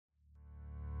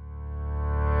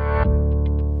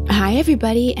Hi,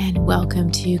 everybody, and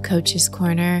welcome to Coach's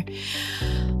Corner.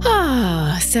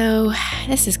 So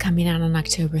this is coming out on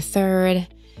October 3rd.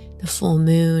 The full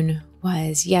moon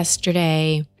was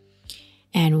yesterday,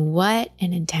 and what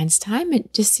an intense time.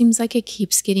 It just seems like it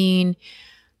keeps getting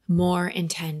more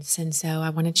intense, and so I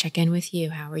want to check in with you.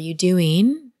 How are you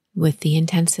doing with the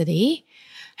intensity?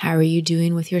 How are you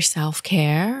doing with your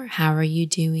self-care? How are you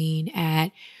doing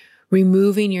at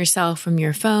removing yourself from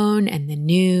your phone and the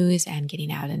news and getting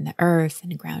out in the earth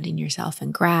and grounding yourself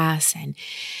in grass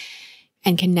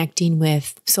and connecting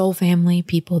with soul family,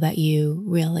 people that you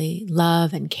really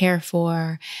love and care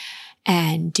for,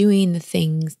 and doing the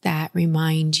things that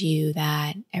remind you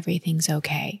that everything's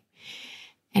okay.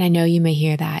 And I know you may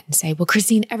hear that and say, well,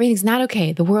 Christine, everything's not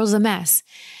okay. The world's a mess.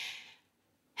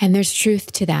 And there's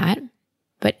truth to that.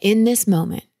 But in this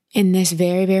moment, in this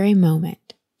very, very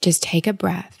moment, just take a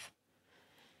breath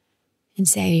and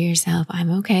say to yourself,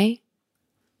 I'm okay,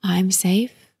 I'm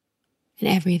safe, and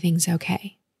everything's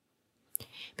okay.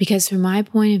 Because from my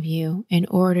point of view, in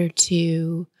order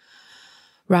to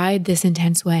ride this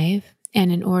intense wave and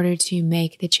in order to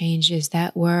make the changes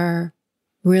that we're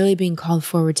really being called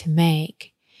forward to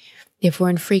make, if we're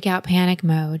in freak out panic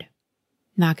mode,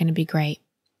 not going to be great.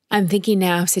 I'm thinking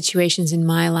now of situations in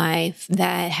my life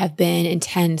that have been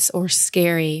intense or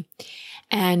scary.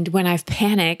 And when I've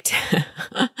panicked,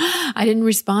 I didn't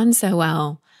respond so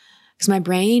well because my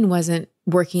brain wasn't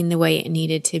working the way it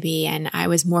needed to be. And I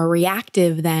was more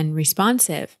reactive than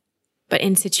responsive. But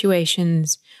in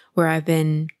situations where I've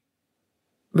been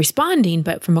responding,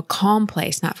 but from a calm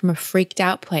place, not from a freaked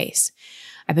out place,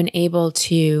 I've been able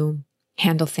to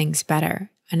handle things better.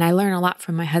 And I learn a lot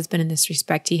from my husband in this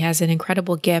respect. He has an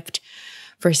incredible gift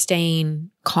for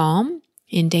staying calm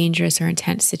in dangerous or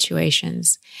intense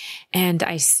situations. And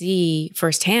I see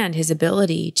firsthand his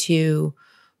ability to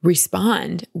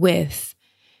respond with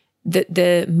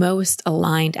the most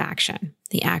aligned action,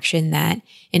 the action that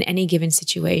in any given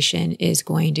situation is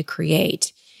going to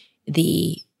create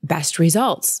the best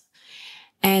results.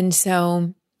 And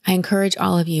so I encourage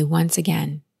all of you, once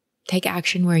again, take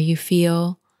action where you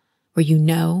feel, where you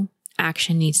know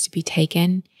action needs to be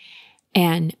taken.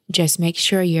 And just make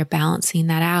sure you're balancing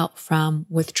that out from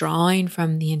withdrawing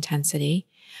from the intensity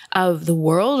of the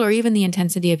world or even the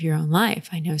intensity of your own life.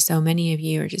 I know so many of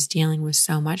you are just dealing with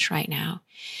so much right now.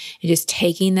 And just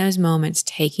taking those moments,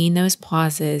 taking those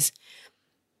pauses.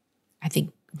 I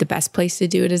think the best place to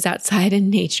do it is outside in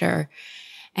nature.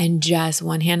 And just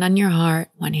one hand on your heart,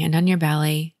 one hand on your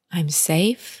belly. I'm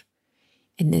safe.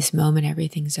 In this moment,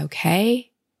 everything's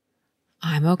okay.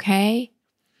 I'm okay.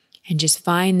 And just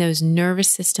find those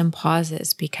nervous system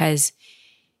pauses, because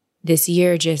this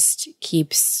year just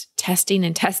keeps testing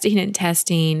and testing and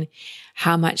testing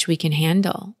how much we can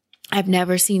handle. I've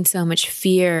never seen so much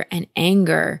fear and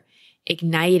anger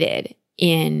ignited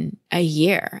in a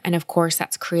year. And of course,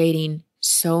 that's creating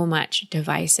so much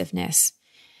divisiveness.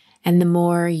 And the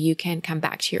more you can come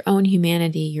back to your own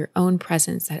humanity, your own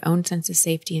presence, that own sense of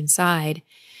safety inside,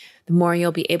 the more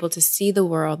you'll be able to see the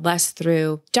world less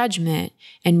through judgment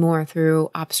and more through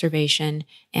observation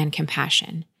and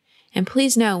compassion. And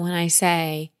please know when I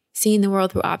say seeing the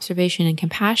world through observation and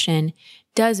compassion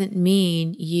doesn't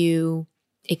mean you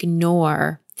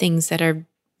ignore things that are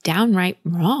downright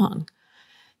wrong.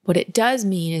 What it does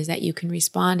mean is that you can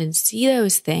respond and see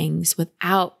those things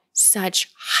without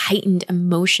such heightened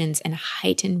emotions and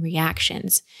heightened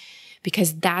reactions,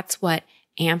 because that's what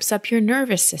amps up your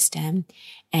nervous system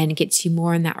and gets you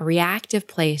more in that reactive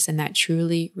place and that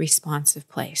truly responsive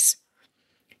place.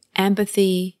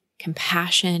 Empathy,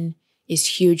 compassion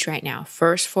is huge right now,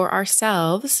 first for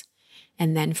ourselves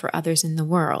and then for others in the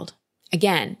world.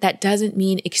 Again, that doesn't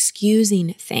mean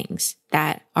excusing things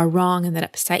that are wrong and that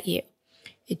upset you.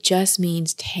 It just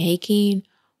means taking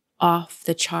off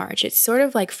the charge. It's sort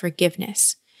of like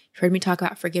forgiveness. You've heard me talk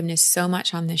about forgiveness so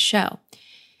much on this show.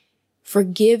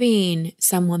 Forgiving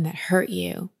someone that hurt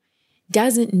you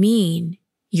doesn't mean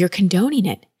you're condoning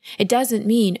it. It doesn't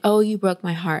mean, oh, you broke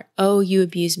my heart. Oh, you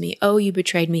abused me. Oh, you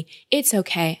betrayed me. It's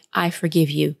okay. I forgive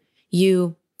you.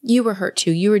 You were hurt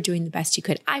too. You were doing the best you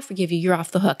could. I forgive you. You're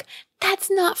off the hook.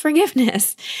 That's not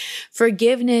forgiveness.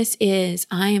 Forgiveness is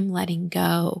I am letting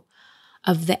go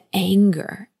of the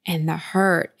anger and the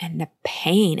hurt and the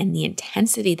pain and the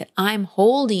intensity that I'm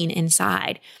holding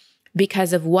inside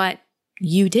because of what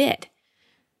you did.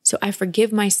 So I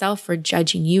forgive myself for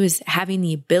judging you as having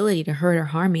the ability to hurt or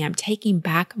harm me. I'm taking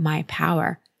back my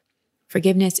power.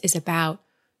 Forgiveness is about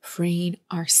freeing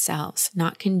ourselves,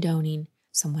 not condoning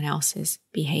someone else's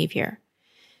behavior.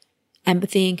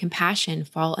 Empathy and compassion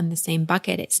fall in the same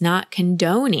bucket. It's not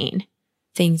condoning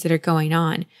things that are going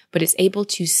on, but is able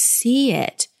to see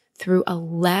it through a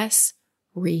less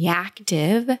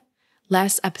reactive,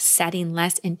 less upsetting,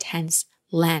 less intense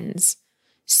lens,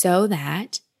 so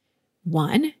that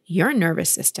one, your nervous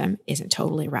system isn't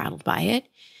totally rattled by it,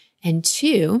 and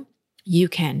two, you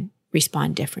can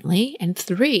respond differently, and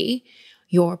three,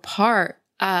 you're part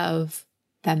of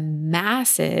the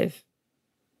massive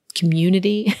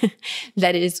community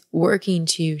that is working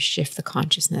to shift the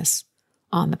consciousness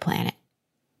on the planet.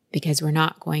 Because we're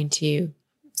not going to,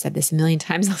 I've said this a million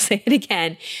times, I'll say it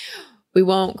again, we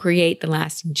won't create the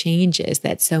lasting changes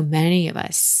that so many of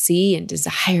us see and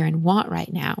desire and want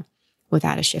right now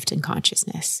without a shift in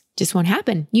consciousness. Just won't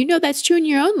happen. You know that's true in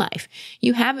your own life.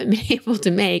 You haven't been able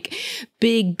to make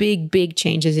big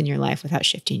changes in your life without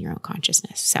shifting your own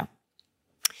consciousness. So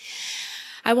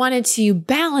I wanted to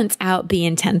balance out the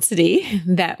intensity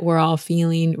that we're all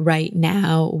feeling right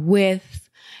now with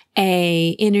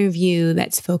an interview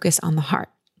that's focused on the heart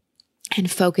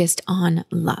and focused on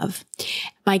love.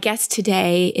 My guest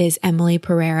today is Emily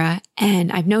Pereira,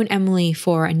 and I've known Emily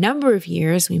for a number of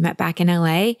years. We met back in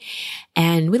LA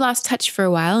and we lost touch for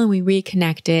a while and we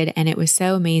reconnected, and it was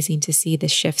so amazing to see the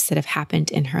shifts that have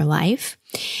happened in her life.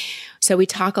 So we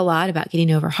talk a lot about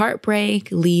getting over heartbreak,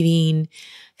 leaving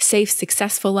safe,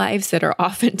 successful lives that are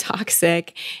often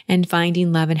toxic, and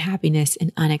finding love and happiness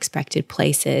in unexpected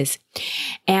places.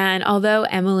 And although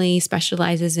Emily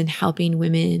specializes in helping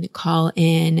women call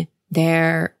in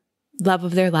their love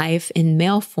of their life in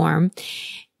male form,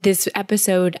 this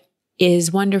episode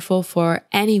is wonderful for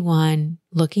anyone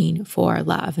looking for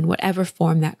love in whatever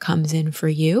form that comes in for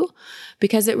you,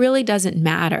 because it really doesn't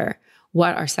matter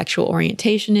what our sexual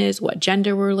orientation is, what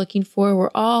gender we're looking for. We're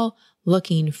all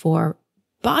looking for,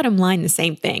 bottom line, the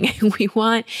same thing. We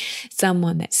want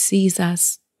someone that sees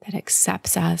us, that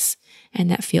accepts us,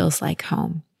 and that feels like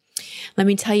home. Let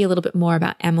me tell you a little bit more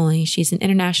about Emily. She's an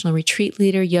international retreat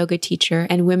leader, yoga teacher,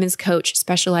 and women's coach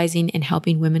specializing in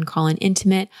helping women call in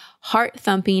intimate,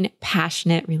 heart-thumping,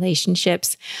 passionate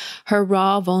relationships. Her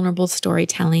raw, vulnerable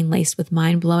storytelling laced with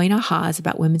mind-blowing ahas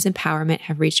about women's empowerment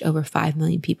have reached over 5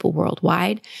 million people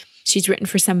worldwide. She's written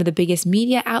for some of the biggest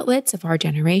media outlets of our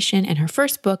generation, and her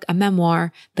first book, a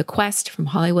memoir, The Quest from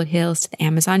Hollywood Hills to the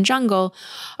Amazon Jungle,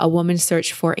 A Woman's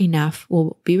Search for Enough,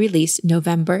 will be released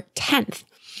November 10th.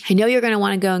 I know you're going to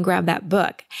want to go and grab that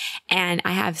book. And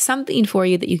I have something for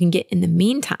you that you can get in the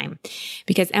meantime,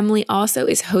 because Emily also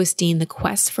is hosting the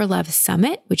Quest for Love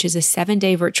Summit, which is a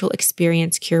 7-day virtual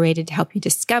experience curated to help you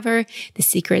discover the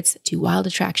secrets to wild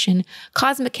attraction,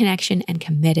 cosmic connection, and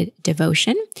committed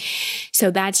devotion.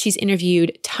 So she's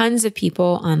interviewed tons of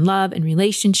people on love and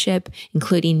relationship,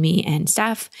 including me and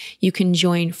Steph. You can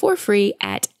join for free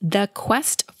at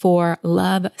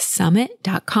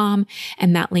thequestforlovesummit.com,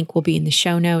 and that link will be in the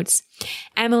show notes.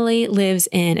 Emily lives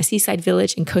in a seaside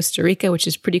village in Costa Rica, which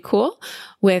is pretty cool,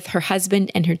 with her husband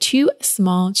and her 2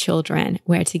 small children,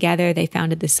 where together they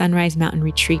founded the Sunrise Mountain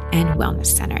Retreat and Wellness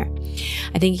Center.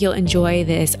 I think you'll enjoy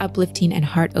this uplifting and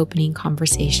heart-opening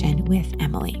conversation with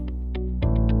Emily.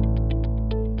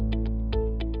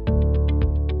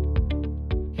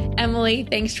 Emily,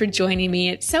 thanks for joining me.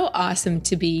 It's so awesome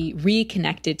to be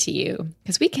reconnected to you,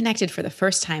 because we connected for the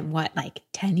first time,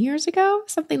 10 years ago?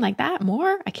 Something like that?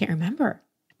 More? I can't remember.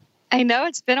 I know,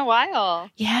 it's been a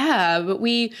while. Yeah, but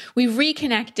we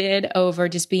reconnected over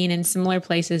just being in similar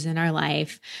places in our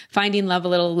life, finding love a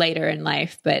little later in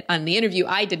life. But on the interview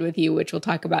I did with you, which we'll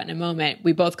talk about in a moment,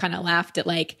 we both kind of laughed at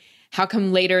how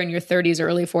come later in your 30s or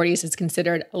early 40s is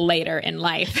considered later in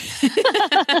life?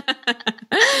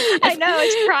 I know,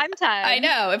 it's prime time. I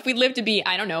know. If we live to be,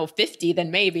 50,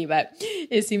 then maybe, but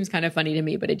it seems kind of funny to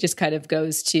me. But it just kind of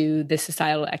goes to the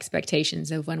societal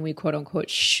expectations of when we quote unquote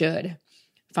should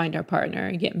find our partner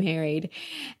and get married.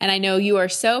 And I know you are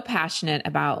so passionate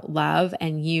about love,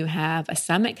 and you have a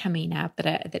summit coming up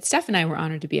that Steph and I were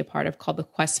honored to be a part of, called the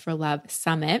Quest for Love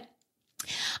Summit.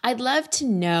 I'd love to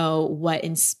know what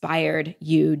inspired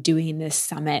you doing this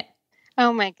summit.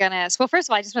 Oh my goodness. Well, first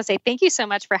of all, I just want to say thank you so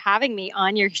much for having me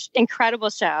on your incredible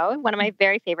show, one of my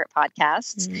very favorite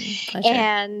podcasts. Pleasure.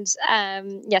 And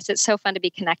yes, it's so fun to be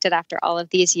connected after all of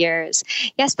these years.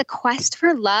 Yes, the Quest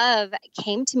for Love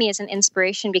came to me as an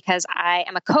inspiration because I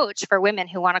am a coach for women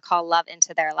who want to call love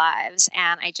into their lives.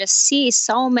 And I just see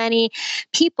so many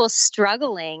people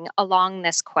struggling along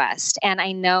this quest. And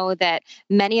I know that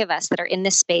many of us that are in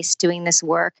this space doing this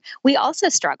work, we also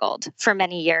struggled for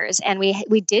many years, and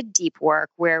we did deep work work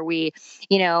where we,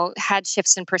 had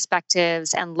shifts in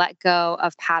perspectives and let go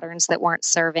of patterns that weren't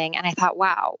serving. And I thought,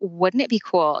 wow, wouldn't it be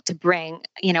cool to bring,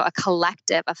 a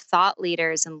collective of thought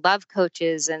leaders and love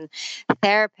coaches and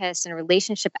therapists and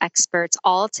relationship experts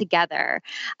all together,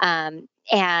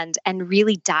 and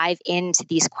really dive into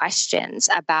these questions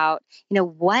about,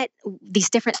 what these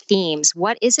different themes,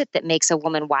 what is it that makes a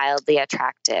woman wildly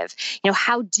attractive?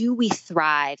 How do we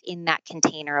thrive in that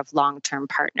container of long-term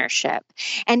partnership?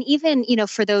 And even,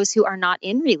 for those who are not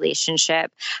in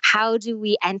relationship, how do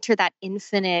we enter that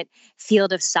infinite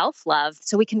field of self-love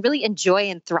so we can really enjoy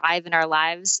and thrive in our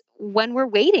lives when we're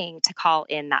waiting to call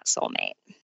in that soulmate?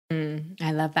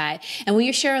 I love that. And will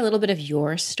you share a little bit of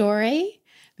your story?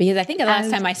 Because I think the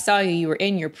last time I saw you, you were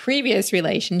in your previous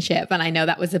relationship. And I know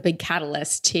that was a big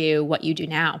catalyst to what you do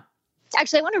now.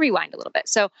 Actually, I want to rewind a little bit.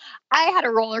 So I had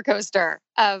a roller coaster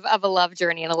of a love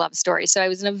journey and a love story. So I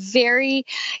was in a very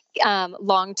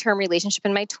long-term relationship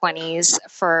in my 20s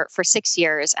for 6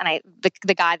 years. And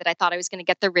the guy that I thought I was going to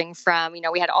get the ring from,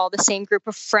 we had all the same group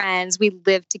of friends. We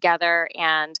lived together.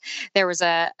 And there was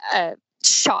a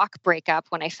shock breakup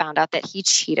when I found out that he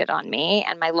cheated on me.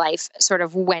 And my life sort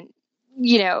of went,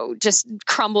 just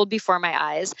crumbled before my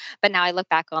eyes. But now I look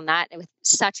back on that with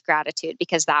such gratitude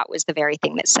because that was the very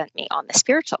thing that sent me on the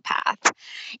spiritual path.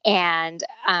 And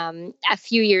a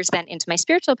few years then into my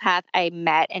spiritual path, I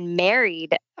met and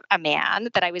married a man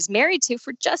that I was married to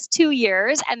for just 2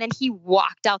 years. And then he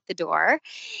walked out the door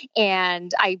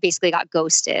and I basically got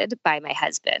ghosted by my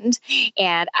husband.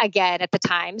 And again, at the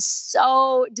time,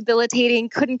 so debilitating,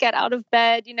 couldn't get out of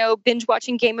bed, binge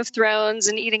watching Game of Thrones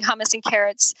and eating hummus and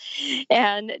carrots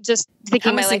and just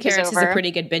thinking my life is over. Hummus and carrots is a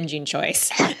pretty good binging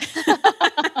choice.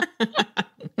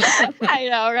 I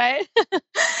know, right?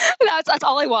 That's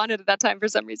all I wanted at that time for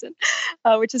some reason,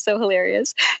 which is so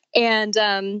hilarious. And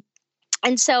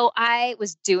so I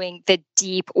was doing the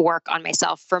deep work on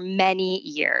myself for many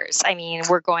years. I mean,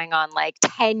 we're going on like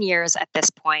 10 years at this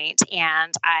point,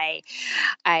 and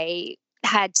I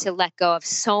had to let go of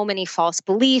so many false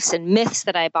beliefs and myths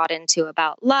that I bought into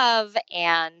about love.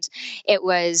 And it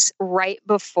was right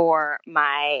before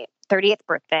my 30th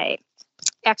birthday.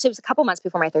 Actually, it was a couple months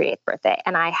before my 38th birthday,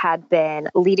 and I had been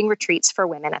leading retreats for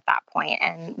women at that point.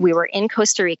 And we were in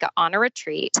Costa Rica on a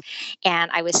retreat,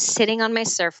 and I was sitting on my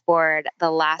surfboard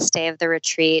the last day of the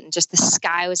retreat, and just the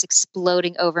sky was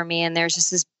exploding over me, and there's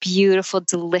just this beautiful,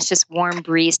 delicious, warm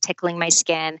breeze tickling my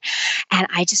skin. And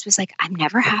I just was like, I'm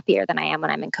never happier than I am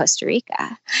when I'm in Costa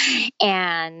Rica.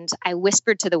 And I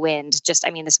whispered to the wind,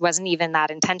 this wasn't even that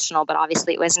intentional, but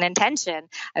obviously it was an intention.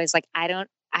 I was like, I don't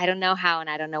know how and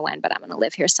I don't know when, but I'm going to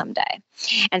live here someday.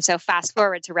 And so fast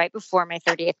forward to right before my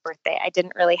 38th birthday, I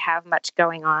didn't really have much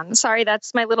going on. Sorry,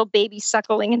 that's my little baby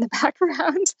suckling in the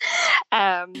background.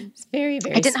 It's very,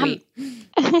 very sweet.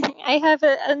 I have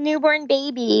a newborn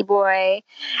baby boy.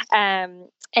 And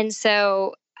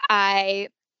so I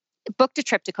booked a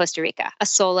trip to Costa Rica, a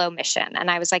solo mission. And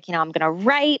I was like, I'm going to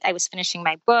write. I was finishing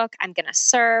my book. I'm going to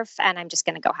surf and I'm just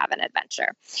going to go have an adventure.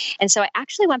 And so I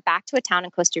actually went back to a town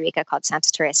in Costa Rica called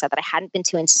Santa Teresa that I hadn't been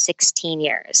to in 16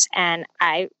 years. And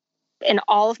in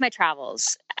all of my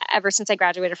travels, ever since I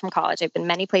graduated from college, I've been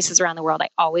many places around the world. I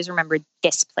always remembered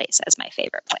this place as my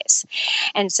favorite place.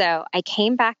 And so I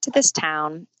came back to this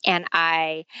town and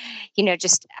I,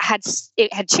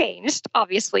 it had changed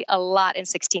obviously a lot in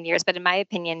 16 years, but in my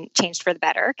opinion, changed for the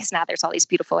better because now there's all these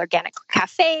beautiful organic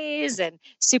cafes and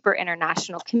super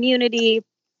international community.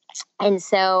 And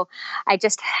so I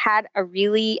just had a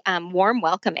really warm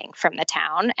welcoming from the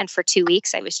town. And for 2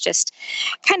 weeks, I was just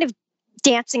kind of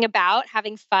dancing about,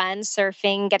 having fun,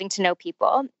 surfing, getting to know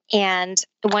people. And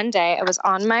one day I was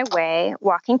on my way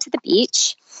walking to the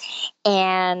beach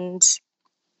and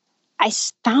I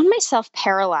found myself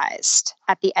paralyzed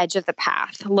at the edge of the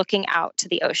path, looking out to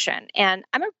the ocean. And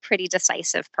I'm a pretty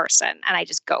decisive person and I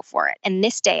just go for it. And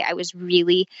this day I was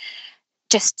really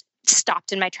just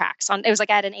stopped in my tracks. It was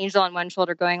like I had an angel on one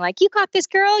shoulder going like, you got this,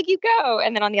 girl, you go.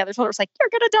 And then on the other shoulder, it was like, you're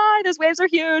going to die. Those waves are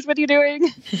huge. What are you doing?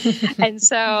 And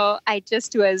so I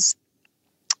just was,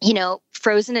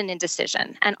 frozen in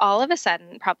indecision. And all of a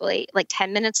sudden, probably like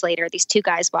 10 minutes later, these two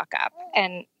guys walk up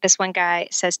and this one guy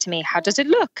says to me, how does it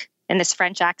look? In this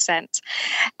French accent.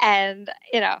 And,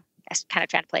 I was kind of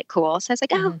trying to play it cool. So I was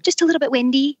like, oh, just a little bit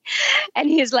windy. And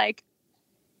he's like,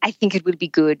 I think it would be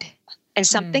good. And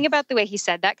something about the way he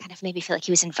said that kind of made me feel like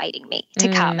he was inviting me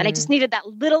to come. And I just needed that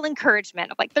little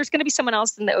encouragement of like, there's going to be someone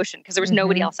else in the ocean because there was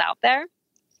nobody else out there.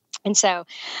 And so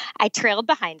I trailed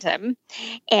behind him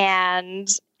and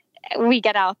we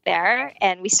get out there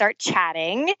and we start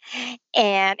chatting.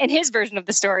 And his version of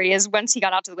the story is once he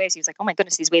got out to the waves, he was like, oh my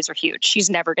goodness, these waves are huge. She's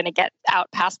never going to get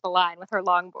out past the line with her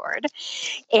longboard.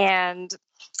 And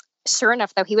sure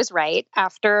enough, though, he was right.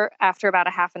 After about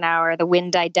a half an hour, the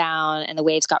wind died down and the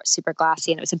waves got super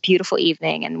glassy, and it was a beautiful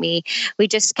evening. And we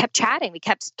just kept chatting. We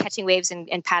kept catching waves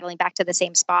and paddling back to the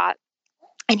same spot.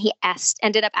 And he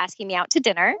ended up asking me out to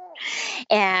dinner.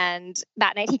 And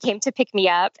that night he came to pick me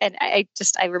up. And I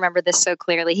remember this so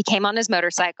clearly. He came on his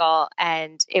motorcycle,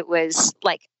 and it was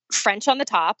like French on the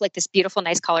top, like this beautiful,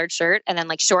 nice collared shirt, and then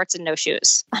like shorts and no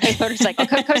shoes on his motorcycle,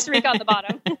 Costa Rica on the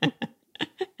bottom.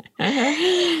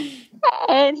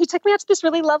 And he took me out to this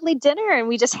really lovely dinner, and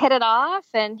we just hit it off.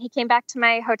 And he came back to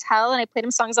my hotel, and I played him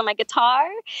songs on my guitar.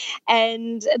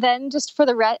 And then just for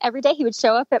every day he would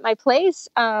show up at my place,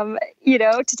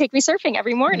 to take me surfing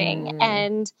every morning.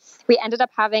 And we ended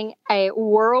up having a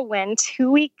whirlwind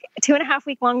 2.5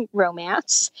 week long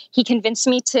romance. He convinced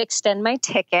me to extend my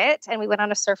ticket, and we went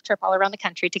on a surf trip all around the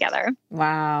country together.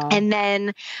 Wow. And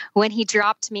then when he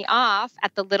dropped me off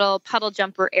at the little puddle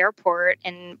jumper airport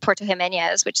in Puerto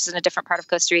Jimenez, which is in a different part of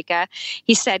Costa Rica,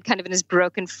 he said kind of in his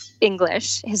broken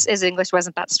English, his English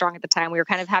wasn't that strong at the time. We were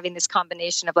kind of having this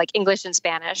combination of like English and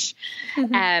Spanish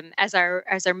as our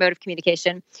mode of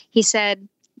communication. He said,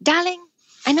 darling,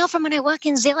 I know from when I work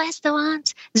in the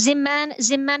restaurant, the man,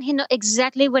 he know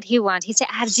exactly what he wants. He said,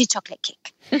 I have the chocolate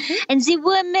cake. And the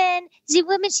woman,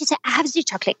 she said, I have the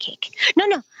chocolate cake.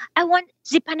 No, I want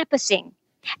the pineapple thing.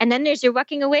 And then as you're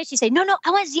walking away, she said, no,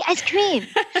 I want the ice cream.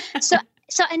 So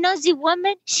I know the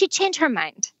woman, she changed her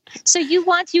mind. So you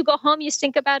go home, you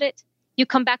think about it, you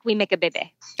come back, we make a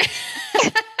baby.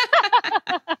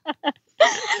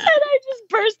 And I just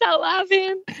burst out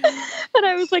laughing. And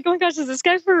I was like, oh my gosh, is this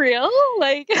guy for real?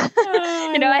 Like,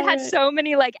 I had so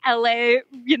many like LA,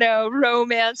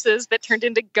 romances that turned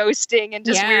into ghosting and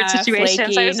just weird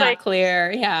situations. Flaky, I was not like,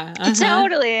 clear. Yeah.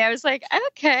 Totally. I was like,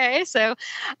 okay. So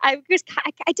I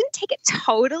didn't take it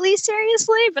totally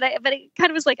seriously, but I kind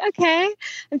of was like, okay,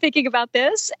 I'm thinking about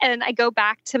this. And I go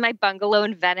back to my bungalow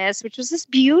in Venice, which was this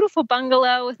beautiful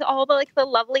bungalow with all the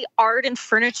lovely art and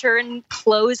furniture and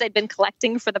clothes I'd been collecting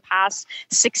for the past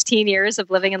 16 years of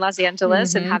living in Los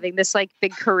Angeles and having this like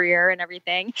big career and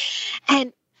everything.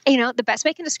 And, the best way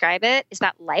I can describe it is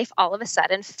that life all of a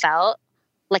sudden felt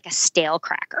like a stale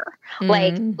cracker.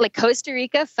 Like Costa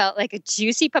Rica felt like a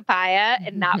juicy papaya,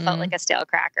 and that felt like a stale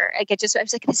cracker. I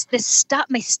was like, this stuff,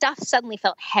 my stuff suddenly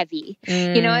felt heavy.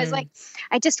 I was like,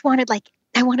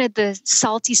 I wanted the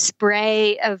salty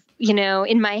spray of,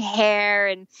 in my hair,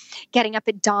 and getting up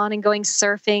at dawn and going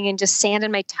surfing and just sand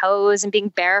in my toes and being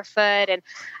barefoot. And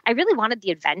I really wanted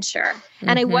the adventure.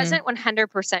 And I wasn't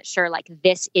 100% sure, like,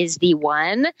 this is the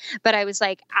one. But I was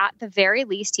like, at the very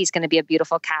least, he's going to be a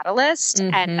beautiful catalyst.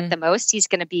 And at the most, he's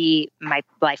going to be my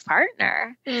life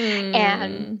partner.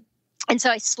 And so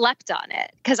I slept on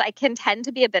it because I can tend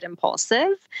to be a bit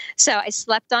impulsive. So I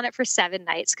slept on it for 7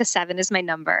 nights because 7 is my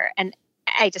number. And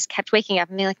I just kept waking up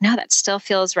and being like, no, that still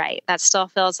feels right. That still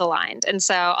feels aligned. And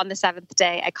so on the 7th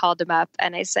day, I called him up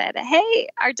and I said, hey,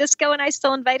 are Disco and I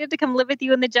still invited to come live with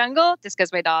you in the jungle?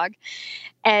 Disco's my dog.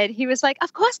 And he was like,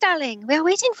 of course, darling, we're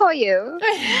waiting for you.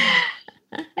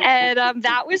 And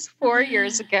that was 4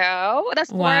 years ago.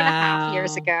 That's 4.5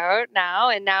 years ago now.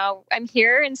 And now I'm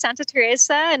here in Santa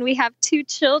Teresa, and we have 2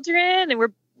 children, and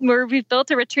we've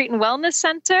built a retreat and wellness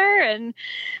center, and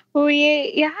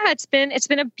it's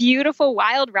been a beautiful,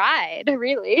 wild ride,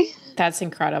 really. That's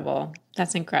incredible.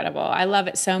 I love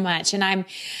it so much. And I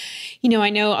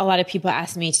know a lot of people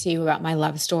ask me too about my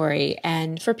love story.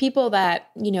 And for people that,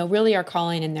 really are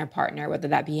calling in their partner, whether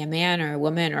that be a man or a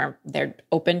woman, or they're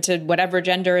open to whatever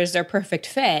gender is their perfect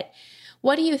fit,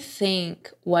 what do you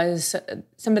think was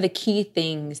some of the key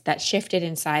things that shifted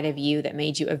inside of you that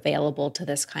made you available to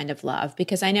this kind of love?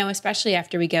 Because I know, especially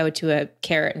after we go to a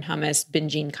carrot and hummus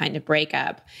binging kind of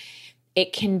breakup,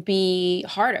 it can be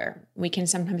harder. We can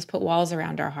sometimes put walls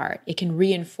around our heart. It can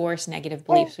reinforce negative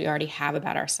beliefs we already have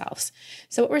about ourselves.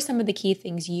 So what were some of the key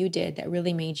things you did that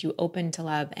really made you open to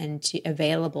love and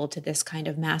available to this kind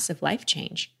of massive life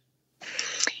change?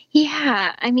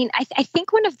 Yeah. I mean, I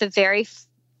think one of the very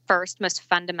first, most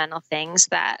fundamental things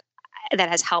that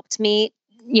has helped me,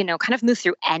 kind of move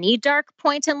through any dark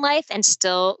point in life and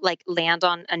still like land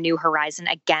on a new horizon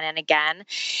again and again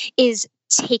is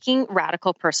taking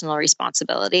radical personal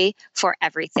responsibility for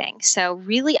everything. So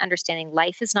really understanding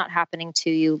life is not happening to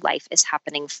you, life is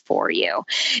happening for you.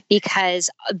 Because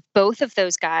both of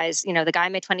those guys, you know, the guy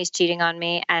in my 20s cheating on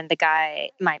me and the guy,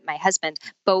 my husband,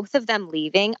 both of them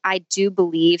leaving, I do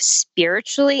believe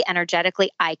spiritually,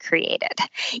 energetically, I created.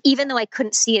 Even though I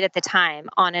couldn't see it at the time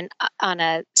on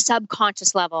a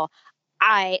subconscious level,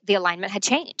 the alignment had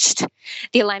changed.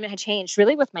 The alignment had changed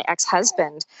really with my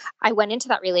ex-husband. I went into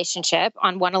that relationship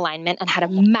on one alignment and had a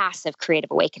massive creative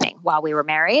awakening while we were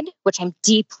married, which I'm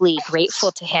deeply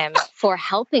grateful to him for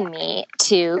helping me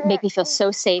to make me feel so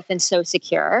safe and so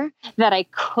secure that I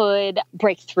could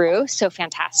break through so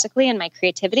fantastically in my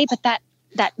creativity. But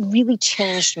that really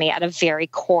changed me at a very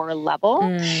core level.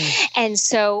 And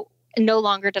so no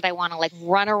longer did I want to like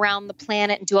run around the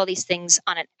planet and do all these things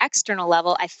on an external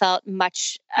level. I felt a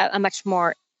much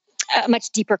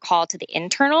deeper call to the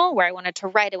internal, where I wanted to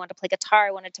write, I wanted to play guitar,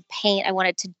 I wanted to paint, I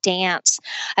wanted to dance.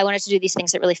 I wanted to do these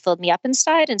things that really filled me up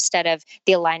inside, instead of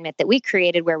the alignment that we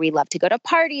created where we love to go to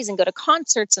parties and go to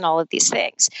concerts and all of these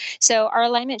things. So our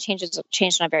alignment changed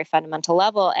on a very fundamental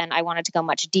level. And I wanted to go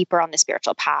much deeper on the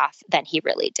spiritual path than he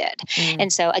really did.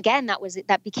 And so again,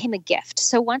 that became a gift.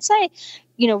 So once I,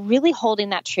 really holding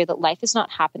that true, that life is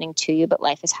not happening to you, but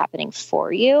life is happening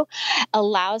for you,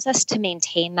 allows us to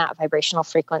maintain that vibrational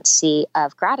frequency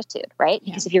of gratitude, right?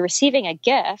 Because if you're receiving a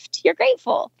gift, you're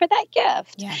grateful for that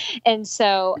gift. Yeah. And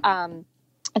so,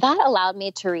 that allowed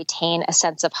me to retain a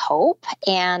sense of hope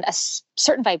and a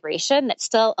certain vibration that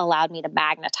still allowed me to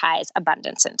magnetize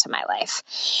abundance into my life.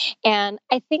 And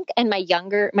I think, my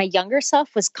younger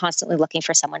self was constantly looking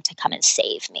for someone to come and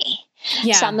save me.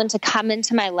 Yeah. Someone to come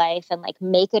into my life and like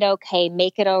make it okay,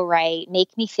 make it all right,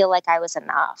 make me feel like I was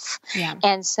enough. Yeah.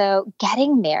 And so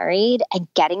getting married and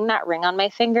getting that ring on my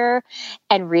finger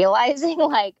and realizing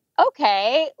like,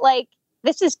 okay, like,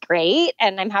 this is great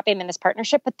and I'm happy I'm in this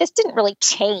partnership, but this didn't really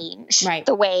change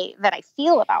the way that I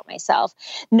feel about myself.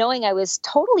 Knowing I was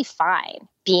totally fine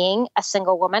being a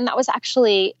single woman, that was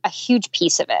actually a huge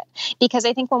piece of it. Because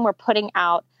I think when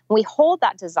we hold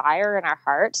that desire in our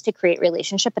hearts to create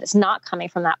relationship, but it's not coming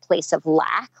from that place of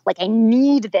lack, like I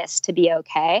need this to be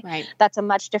okay. That's a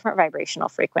much different vibrational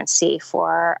frequency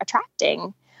for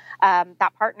attracting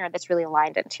that partner that's really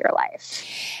aligned into your life.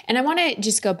 And I want to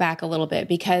just go back a little bit,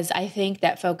 because I think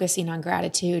that focusing on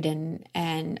gratitude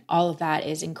and all of that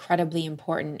is incredibly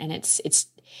important. And it's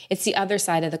the other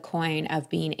side of the coin of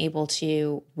being able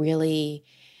to really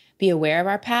be aware of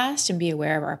our past and be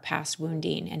aware of our past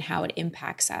wounding and how it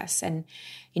impacts us. And,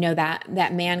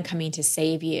 that man coming to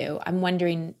save you, I'm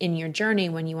wondering, in your journey,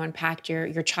 when you unpacked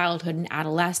your childhood and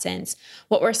adolescence,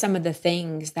 what were some of the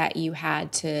things that you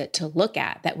had to look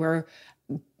at that were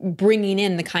bringing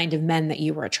in the kind of men that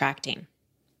you were attracting?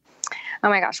 Oh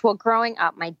my gosh. Well, growing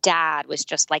up, my dad was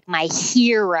just like my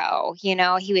hero. He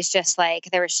was just like,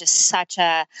 there was just such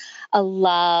a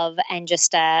love and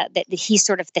just that he's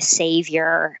sort of the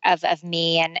savior of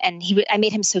me. And I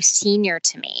made him so senior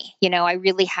to me. I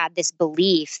really had this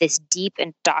belief, this deep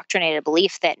indoctrinated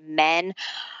belief that men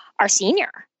are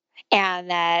senior. And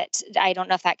that, I don't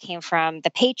know if that came from the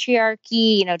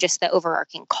patriarchy, just the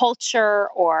overarching culture,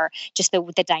 or just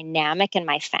the dynamic in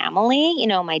my family.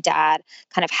 My dad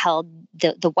kind of held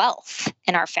the wealth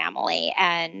in our family.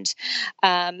 And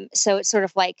so it's sort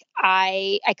of like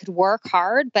I could work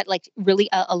hard, but like really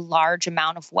a large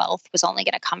amount of wealth was only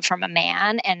going to come from a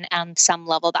man. And on some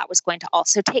level that was going to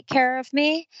also take care of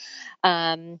me.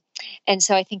 And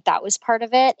so I think that was part of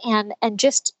it. And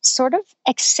just sort of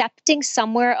accepting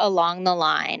somewhere along the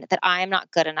line that I am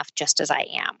not good enough just as I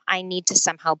am. I need to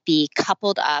somehow be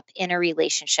coupled up in a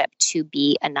relationship to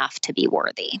be enough to be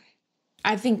worthy.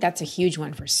 I think that's a huge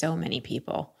one for so many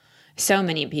people. So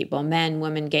many people, men,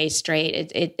 women, gay,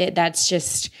 straight. That's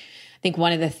just, I think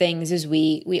one of the things is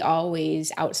we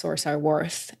always outsource our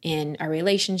worth in a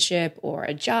relationship or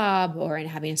a job or in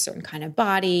having a certain kind of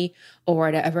body or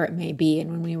whatever it may be. And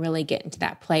when we really get into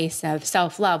that place of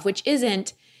self-love, which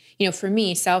isn't, for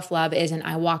me, self-love isn't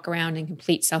I walk around in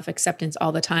complete self-acceptance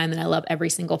all the time and I love every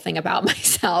single thing about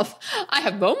myself. I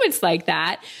have moments like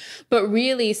that. But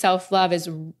really, self-love is,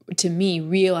 to me,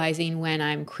 realizing when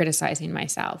I'm criticizing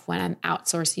myself, when I'm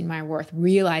outsourcing my worth,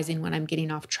 realizing when I'm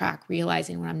getting off track,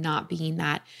 realizing when I'm not being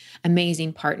that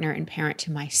amazing partner and parent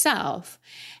to myself,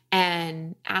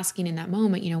 and asking in that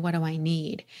moment, what do I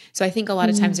need? So I think a lot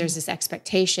of times there's this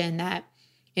expectation that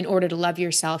in order to love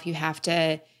yourself, you have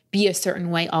to be a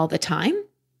certain way all the time,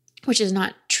 which is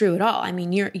not true at all. I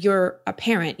mean, you're a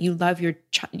parent. You love your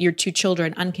two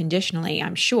children unconditionally,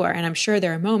 I'm sure. And I'm sure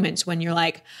there are moments when you're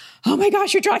like, oh my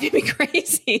gosh, you're driving me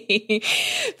crazy,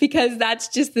 because that's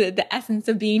just the essence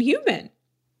of being human.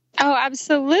 Oh,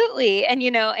 absolutely. And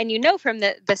from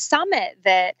the summit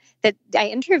that I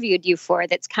interviewed you for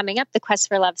that's coming up, the Quest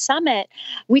for Love Summit,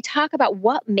 we talk about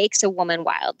what makes a woman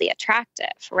wildly attractive,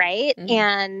 right?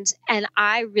 Mm. And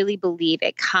I really believe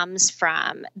it comes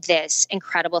from this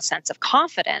incredible sense of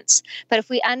confidence. But if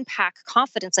we unpack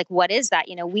confidence, like what is that?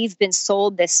 We've been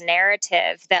sold this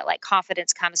narrative that like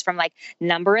confidence comes from like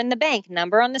number in the bank,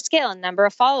 number on the scale, and number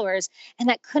of followers. And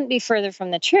that couldn't be further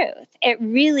from the truth. It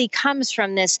really comes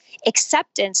from this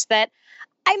acceptance that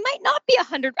I might not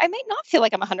feel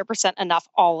like I'm 100% enough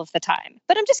all of the time,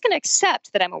 but I'm just going to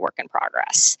accept that I'm a work in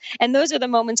progress. And those are the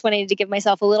moments when I need to give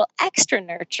myself a little extra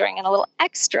nurturing and a little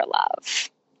extra love.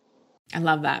 I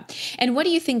love that. And what do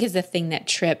you think is the thing that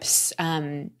trips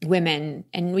women?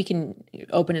 And we can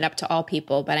open it up to all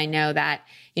people, but I know that,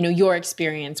 your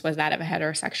experience was that of a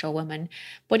heterosexual woman.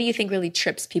 What do you think really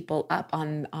trips people up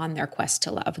on their quest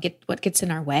to love? What gets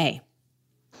in our way?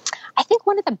 I think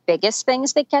one of the biggest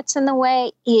things that gets in the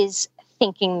way is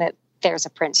thinking that there's a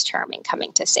Prince Charming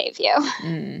coming to save you.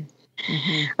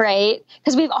 Mm-hmm. Right?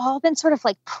 Because we've all been sort of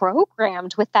like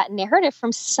programmed with that narrative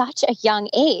from such a young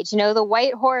age. The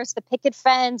white horse, the picket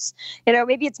fence,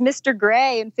 maybe it's Mr.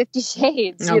 Gray and 50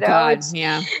 Shades. Oh, God.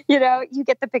 Yeah. You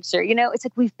get the picture. It's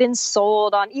like we've been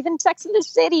sold on even Sex and the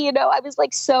City. I was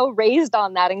like so raised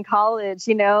on that in college.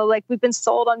 Like we've been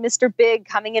sold on Mr. Big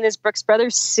coming in his Brooks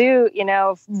Brothers suit,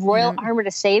 royal armor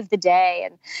to save the day.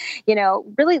 And,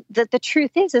 really the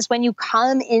truth is when you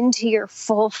come into your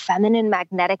full feminine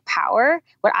magnetic power,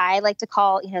 what I like to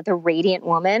call, the radiant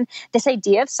woman, this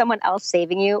idea of someone else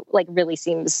saving you, like really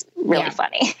seems really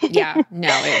funny. Yeah, no,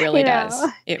 it really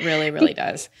does. It really, really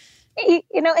does. And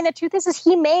the truth is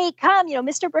he may come,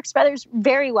 Mr. Brooks Brothers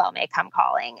very well may come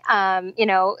calling,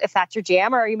 if that's your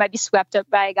jam, or you might be swept up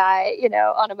by a guy,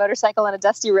 on a motorcycle on a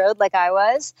dusty road like I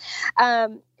was.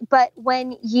 But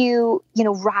when you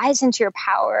rise into your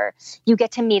power, you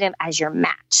get to meet him as your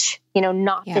match,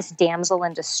 not this damsel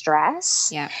in distress.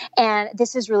 Yeah. And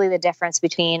this is really the difference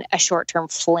between a short-term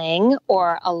fling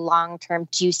or a long-term,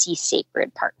 juicy,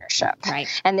 sacred partnership. Right.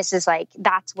 And this is like,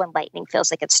 that's when lightning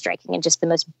feels like it's striking in just the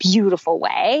most beautiful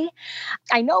way.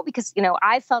 I know because,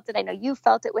 I felt it. I know you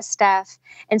felt it with Steph.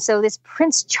 And so this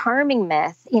Prince Charming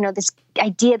myth, this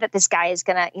idea that this guy is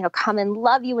going to, come and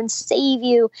love you and save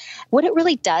you, what it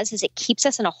really does is it keeps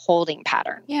us in a holding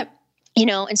pattern. Yep.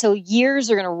 And so years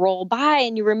are going to roll by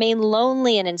and you remain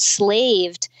lonely and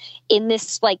enslaved in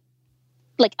this like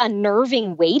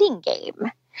unnerving waiting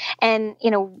game. And,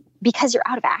 because you're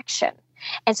out of action.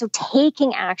 And so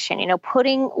taking action,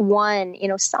 putting one,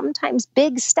 sometimes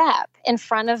big step in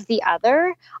front of the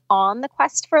other on the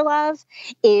quest for love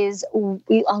is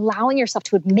allowing yourself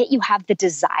to admit you have the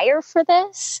desire for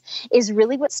this is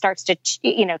really what starts to,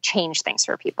 change things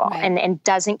for people and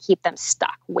doesn't keep them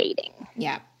stuck waiting.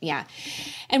 Yeah. Yeah.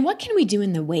 And what can we do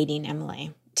in the waiting,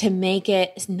 Emily, to make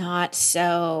it not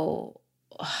so,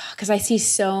 because I see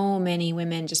so many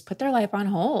women just put their life on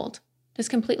hold. Just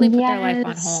completely put their life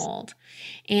on hold.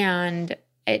 And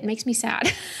it makes me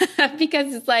sad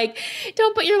because it's like,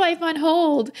 don't put your life on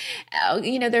hold.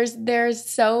 There's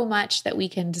so much that we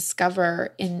can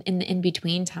discover in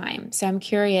between time. So I'm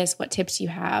curious what tips you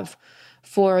have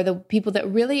for the people that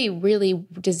really, really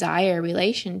desire a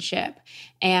relationship.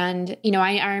 And,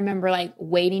 I remember like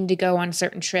waiting to go on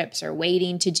certain trips or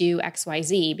waiting to do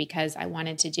XYZ because I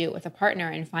wanted to do it with a partner.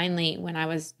 And finally, when I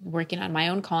was working on my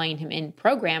own Calling Him In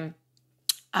program,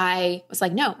 I was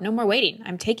like, no more waiting.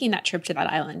 I'm taking that trip to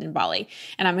that island in Bali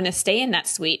and I'm going to stay in that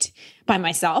suite by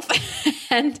myself.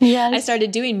 And I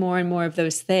started doing more and more of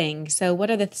those things. So what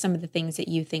are some of the things that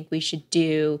you think we should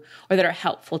do or that are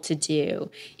helpful to do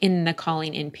in the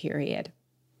calling in period?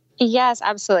 Yes,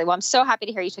 absolutely. Well, I'm so happy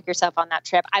to hear you took yourself on that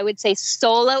trip. I would say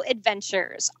solo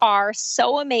adventures are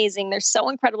so amazing. They're so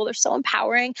incredible. They're so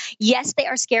empowering. Yes, they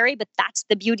are scary, but that's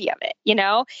the beauty of it.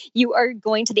 You are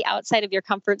going to the outside of your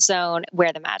comfort zone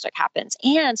where the magic happens.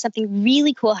 And something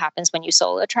really cool happens when you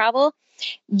solo travel.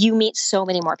 You meet so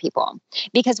many more people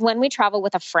because when we travel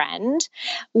with a friend,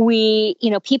 it's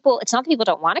not that people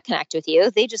don't want to connect with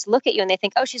you. They just look at you and they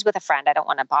think, oh, she's with a friend. I don't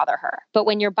want to bother her. But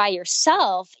when you're by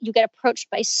yourself, you get approached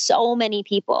by so many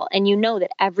people and you know that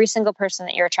every single person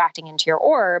that you're attracting into your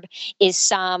orb is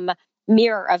some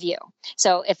mirror of you.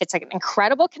 So if it's like an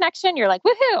incredible connection, you're like,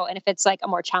 woohoo. And if it's like a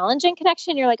more challenging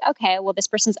connection, you're like, okay, well, this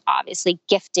person's obviously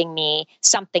gifting me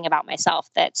something about myself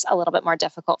that's a little bit more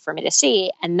difficult for me to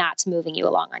see. And that's moving you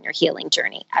along on your healing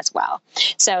journey as well.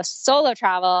 So solo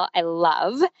travel, I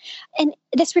love. And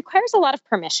this requires a lot of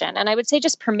permission. And I would say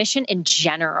just permission in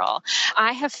general.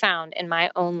 I have found in my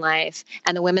own life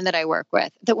and the women that I work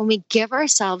with that when we give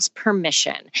ourselves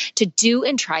permission to do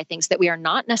and try things that we are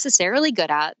not necessarily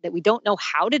good at, that we don't know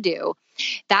how to do,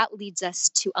 that leads us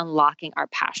to unlocking our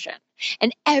passion.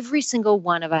 And every single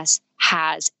one of us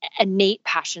has innate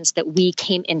passions that we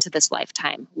came into this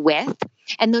lifetime with.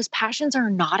 And those passions are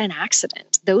not an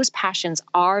accident. Those passions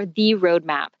are the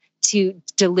roadmap to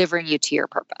delivering you to your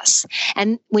purpose.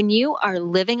 And when you are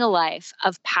living a life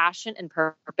of passion and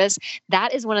purpose,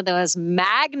 that is one of those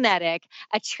magnetic,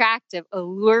 attractive,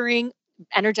 alluring,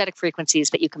 energetic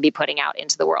frequencies that you can be putting out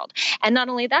into the world. And not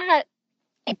only that,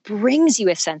 it brings you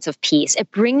a sense of peace.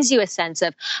 It brings you a sense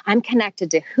of, I'm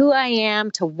connected to who I am,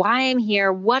 to why I'm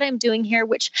here, what I'm doing here,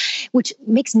 which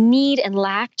makes need and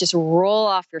lack just roll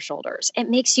off your shoulders. It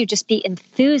makes you just be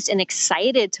enthused and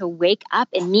excited to wake up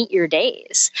and meet your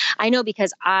days. I know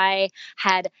because I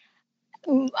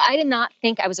did not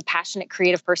think I was a passionate,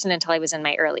 creative person until I was in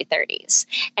my early 30s.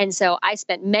 And so I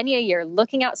spent many a year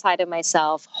looking outside of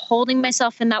myself, holding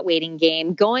myself in that waiting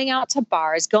game, going out to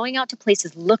bars, going out to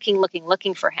places, looking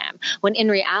for him. When in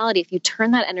reality, if you turn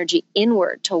that energy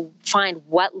inward to find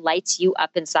what lights you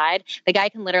up inside, the guy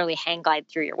can literally hang glide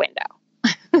through your window.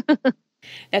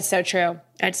 That's so true.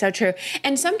 That's so true.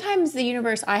 And sometimes the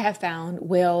universe, I have found,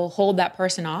 will hold that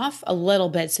person off a little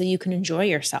bit so you can enjoy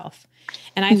yourself.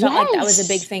 And I felt like that was a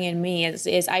big thing in me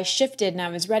is I shifted and I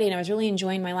was ready and I was really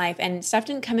enjoying my life and stuff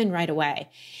didn't come in right away.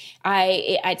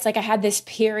 It's like I had this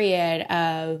period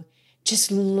of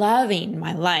just loving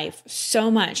my life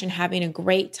so much and having a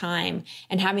great time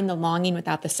and having the longing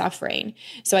without the suffering.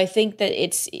 So I think that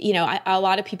it's, a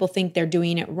lot of people think they're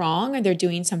doing it wrong or they're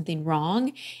doing something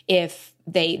wrong if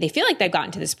they feel like they've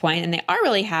gotten to this point and they are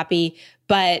really happy,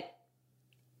 but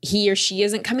he or she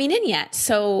isn't coming in yet.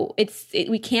 So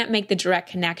we can't make the direct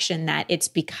connection that it's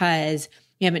because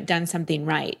you haven't done something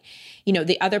right.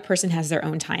 The other person has their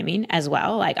own timing as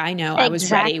well. Like I know I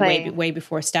was ready way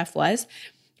before Steph was.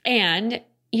 And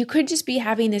you could just be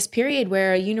having this period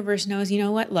where a universe knows, you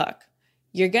know what, look,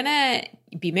 you're going to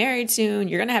be married soon.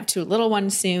 You're going to have 2 little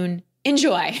ones soon.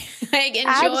 Enjoy.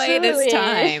 Enjoy this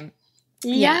time.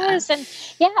 Yes.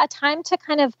 Yeah. And a time to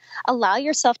kind of allow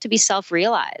yourself to be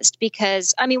self-realized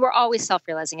because, we're always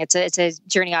self-realizing. It's a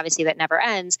journey, obviously, that never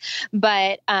ends,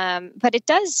 but it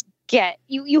does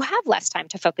you have less time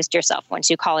to focus yourself once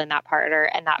you call in that partner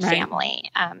and that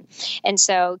family. And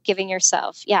so giving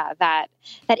yourself, that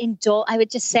I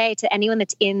would just say to anyone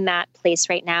that's in that place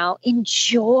right now,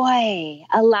 enjoy,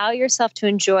 allow yourself to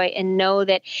enjoy and know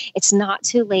that it's not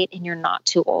too late and you're not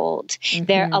too old. Mm-hmm.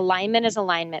 Their alignment is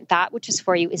alignment. That which is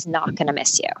for you is not going to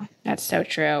miss you. That's so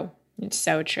true. It's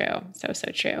so true. So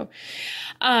true.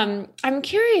 I'm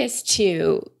curious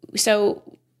too. So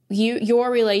your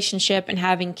relationship and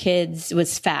having kids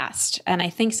was fast. And I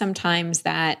think sometimes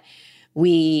that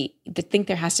we think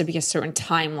there has to be a certain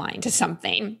timeline to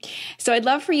something. So I'd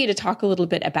love for you to talk a little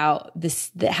bit about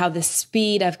this, how the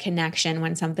speed of connection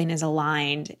when something is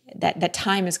aligned, that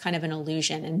time is kind of an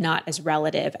illusion and not as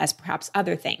relative as perhaps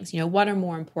other things. What are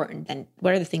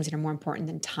the things that are more important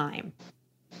than time?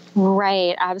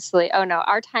 Right. Absolutely. Oh no,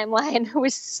 our timeline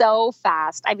was so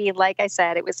fast. Like I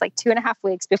said, it was like 2.5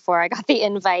 weeks before I got the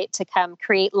invite to come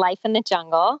create Life in the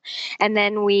Jungle. And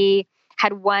then we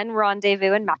had one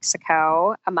rendezvous in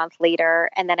Mexico a month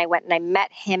later. And then I went and I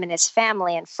met him and his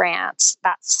family in France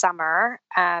that summer.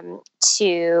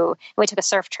 We took a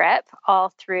surf trip all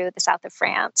through the south of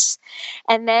France.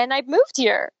 And then I moved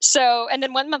here. And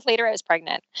then 1 month later I was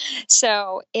pregnant.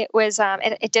 So it was,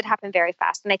 it did happen very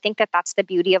fast. And I think that that's the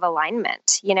beauty of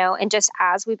alignment, and just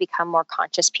as we become more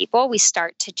conscious people, we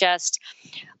start to just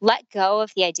let go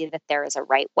of the idea that there is a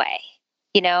right way.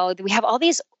 We have all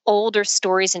these older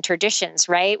stories and traditions,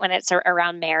 right? When it's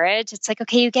around marriage, it's like,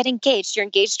 okay, you get engaged, you're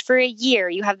engaged for a year,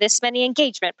 you have this many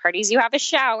engagement parties, you have a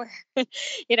shower,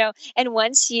 and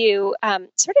once you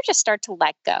sort of just start to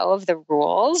let go of the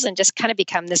rules and just kind of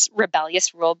become this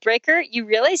rebellious rule breaker, you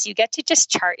realize you get to just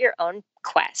chart your own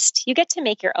quest. You get to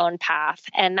make your own path.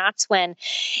 And that's when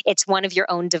it's one of your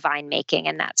own divine making.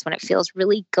 And that's when it feels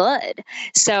really good.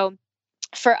 So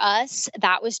for us,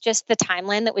 that was just the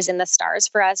timeline that was in the stars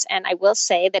for us. And I will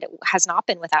say that it has not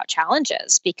been without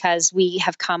challenges, because we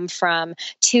have come from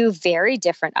two very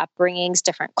different upbringings,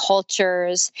 different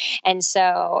cultures. And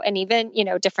so, and even,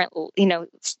 different,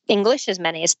 English as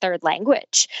many as third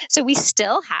language. So we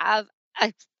still have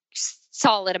a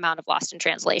solid amount of lost in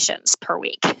translations per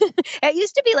week. It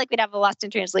used to be like we'd have a lost in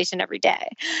translation every day.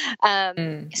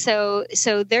 So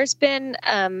there's been,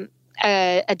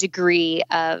 a degree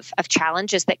of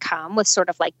challenges that come with sort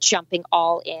of like jumping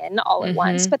all in all at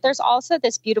once. But there's also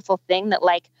this beautiful thing that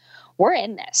like, we're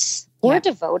in this, we're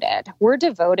devoted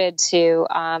to,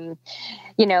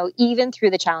 even through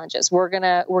the challenges, we're going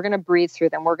to breathe through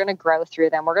them. We're going to grow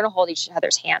through them. We're going to hold each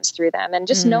other's hands through them. And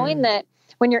just knowing that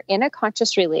when you're in a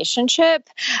conscious relationship,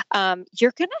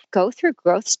 you're going to go through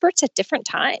growth spurts at different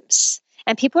times.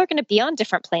 And people are going to be on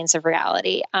different planes of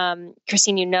reality.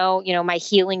 Christine, my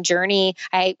healing journey,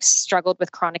 I struggled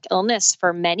with chronic illness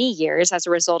for many years as a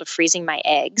result of freezing my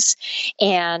eggs.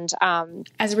 And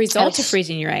as a result of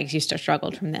freezing your eggs, you still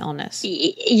struggled from the illness.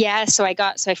 Yeah. So I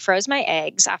froze my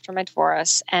eggs after my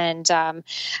divorce. And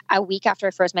a week after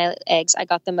I froze my eggs, I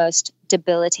got the most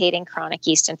debilitating chronic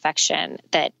yeast infection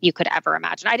that you could ever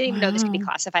imagine. I didn't even know this could be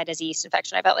classified as a yeast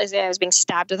infection. I felt like I was being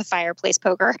stabbed with a fireplace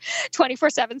poker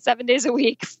 24/7, 7 days a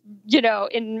week,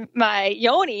 in my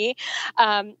yoni.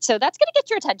 So that's going to get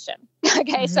your attention.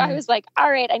 Okay. So I was like,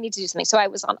 all right, I need to do something. So I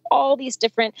was on all these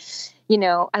different,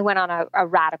 I went on a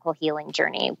radical healing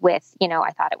journey with,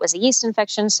 I thought it was a yeast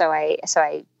infection. So I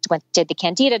did the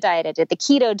Candida diet. I did the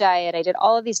keto diet. I did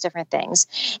all of these different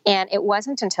things. And it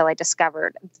wasn't until I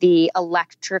discovered the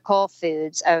electrical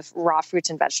foods of raw fruits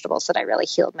and vegetables that I really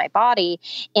healed my body.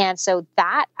 And so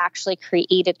that actually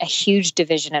created a huge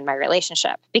division in my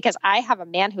relationship, because I have a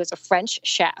man who is a French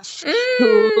chef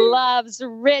who loves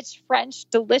rich, French,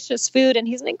 delicious food. And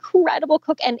he's an incredible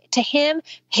cook. And to him,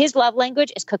 his love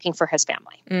language is cooking for his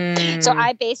family. So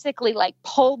I basically like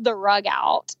pulled the rug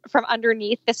out from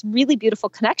underneath this really beautiful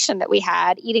connection that we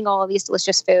had eating all of these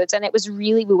delicious foods. And it was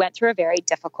really, we went through a very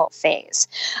difficult phase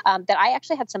that I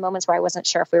actually had some moments where I wasn't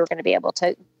sure if we were going to be able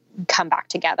to come back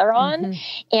together on.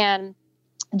 And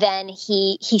then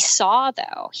he saw,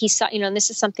 and this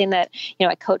is something that,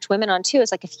 I coach women on too,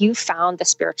 is like, if you found the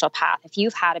spiritual path, if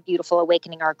you've had a beautiful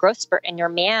awakening or a growth spurt, and your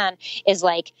man is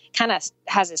like, kind of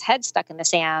has his head stuck in the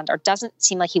sand or doesn't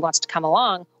seem like he wants to come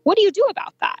along, what do you do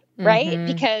about that? Right?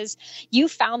 Because you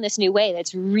found this new way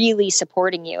that's really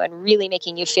supporting you and really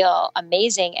making you feel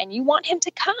amazing, and you want him to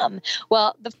come.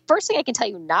 Well, the first thing I can tell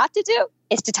you not to do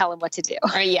is to tell him what to do.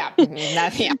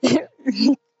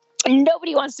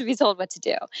 Nobody wants to be told what to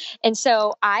do. And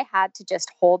so I had to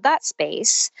just hold that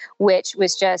space, which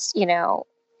was just,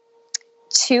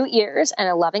 2 ears and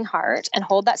a loving heart, and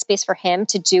hold that space for him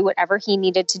to do whatever he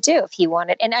needed to do if he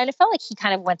wanted. And I felt like he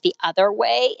kind of went the other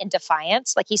way in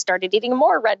defiance. Like he started eating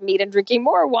more red meat and drinking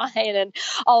more wine and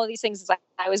all of these things.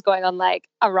 I was going on like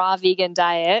a raw vegan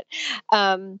diet.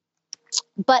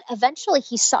 But eventually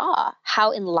he saw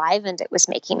how enlivened it was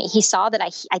making me. He saw that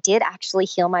I did actually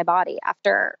heal my body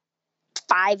after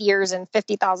 5 years and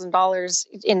 $50,000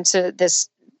 into this,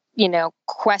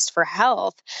 quest for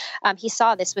health. He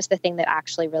saw this was the thing that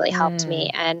actually really helped me.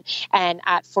 And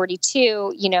at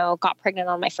 42, got pregnant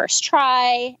on my first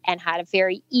try and had a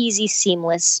very easy,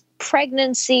 seamless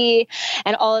pregnancy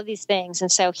and all of these things.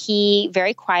 And so he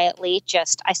very quietly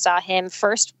I saw him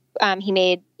first.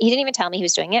 He didn't even tell me he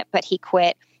was doing it, but he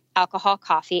quit alcohol,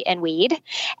 coffee, and weed.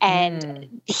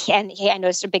 And I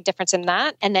noticed a big difference in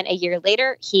that. And then a year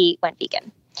later, he went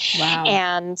vegan. Wow.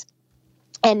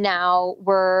 And now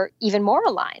we're even more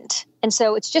aligned. And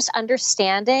so it's just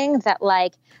understanding that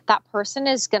like that person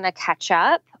is going to catch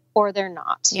up or they're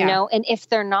not, and if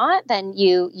they're not, then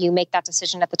you make that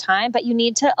decision at the time, but you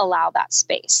need to allow that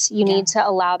space. You need to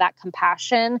allow that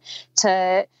compassion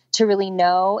to really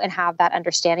know and have that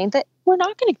understanding that we're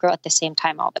not going to grow at the same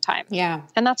time all the time. Yeah.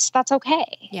 And that's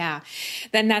okay. Yeah.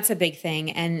 Then that's a big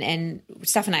thing. And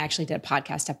Steph and I actually did a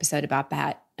podcast episode about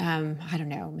that. I don't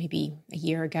know, maybe a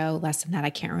year ago, less than that.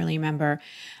 I can't really remember,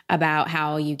 about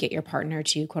how you get your partner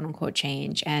to quote unquote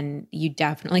change. And you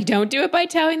definitely don't do it by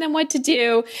telling them what to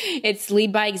do. It's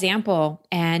lead by example.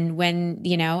 And when,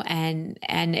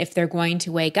 and if they're going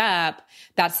to wake up,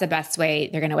 that's the best way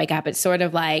they're going to wake up. It's sort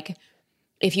of like,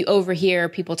 if you overhear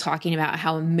people talking about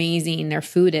how amazing their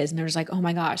food is and they're just like, oh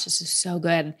my gosh, this is so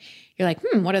good. You're like,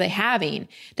 what are they having?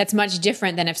 That's much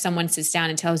different than if someone sits down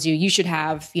and tells you, you should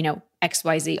have,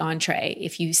 XYZ entree.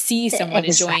 If you see someone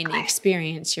enjoying the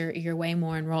experience, you're way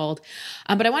more enrolled.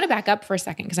 But I want to back up for a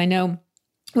second, because I know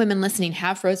women listening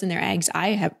have frozen their eggs. I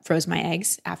have froze my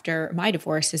eggs after my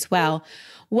divorce as well.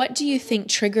 What do you think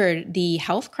triggered the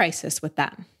health crisis with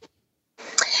that?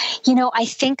 I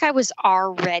think I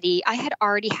had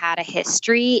already had a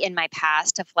history in my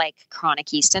past of like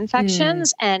chronic yeast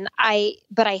infections,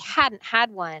 but I hadn't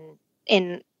had one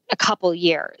in a couple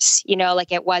years,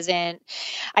 like it wasn't,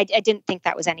 I didn't think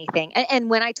that was anything. And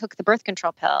when I took the birth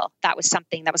control pill, that was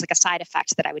something that was like a side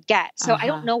effect that I would get. So I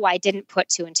don't know why I didn't put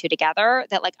two and two together,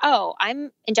 that like, oh,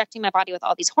 I'm injecting my body with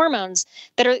all these hormones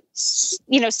that are,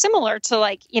 similar to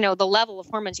like, the level of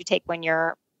hormones you take when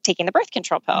you're taking the birth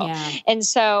control pill. Yeah. And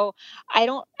so I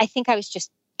think I was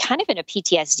just kind of in a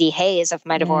PTSD haze of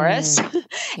my divorce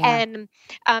and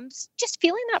just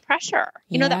feeling that pressure,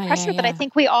 that pressure that I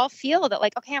think we all feel, that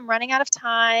like, okay, I'm running out of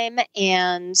time.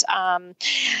 And I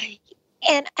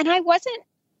wasn't,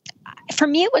 for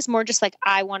me, it was more just like,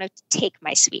 I want to take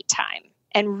my sweet time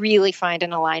and really find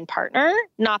an aligned partner.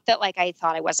 Not that like I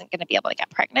thought I wasn't going to be able to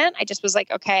get pregnant. I just was like,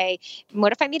 okay,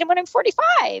 what if I meet him when I'm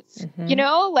 45?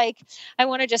 Like I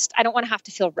don't want to have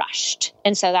to feel rushed.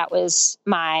 And so that was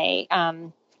my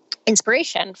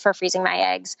inspiration for freezing my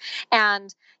eggs.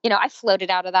 And, I floated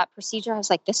out of that procedure. I was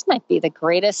like, this might be the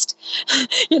greatest,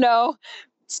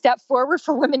 step forward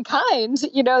for womankind.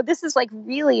 This is like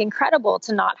really incredible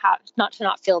to not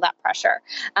feel that pressure.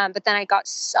 But then I got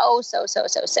so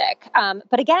sick.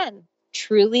 But again,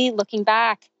 truly looking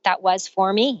back, that was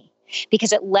for me,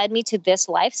 because it led me to this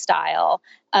lifestyle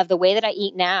of the way that I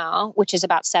eat now, which is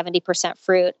about 70%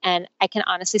 fruit. And I can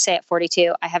honestly say at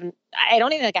 42, I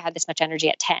don't even think I had this much energy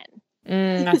at 10.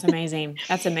 That's amazing.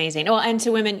 That's amazing. Well, and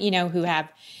to women,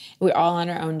 we're all on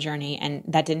our own journey, and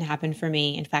that didn't happen for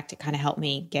me. In fact, it kind of helped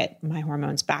me get my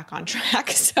hormones back on track.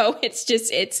 So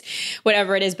it's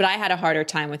whatever it is, but I had a harder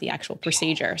time with the actual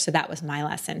procedure. So that was my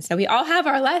lesson. So we all have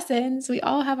our lessons.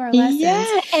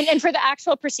 Yeah. And for the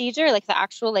actual procedure, like the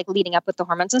actual, like leading up with the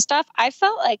hormones and stuff, I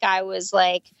felt like I was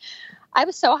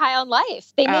so high on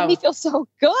life. They made me feel so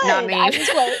good. Not me. I was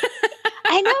like,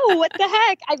 I know, what the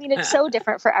heck? I mean, it's so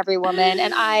different for every woman.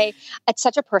 And it's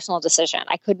such a personal decision.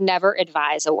 I could never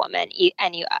advise a woman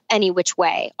any which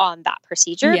way on that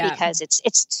procedure because it's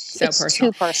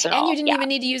too personal. And you didn't even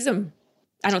need to use them.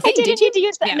 I don't think I didn't need to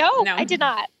use that. Yeah, no, I did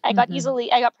not. I got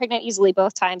pregnant easily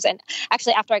both times. And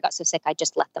actually, after I got so sick, I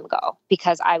just let them go,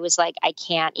 because I was like, I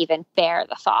can't even bear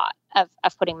the thought of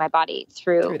putting my body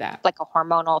through that, like a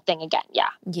hormonal thing again.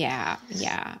 Yeah.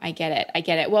 I get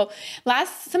it. Well,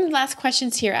 some last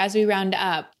questions here as we round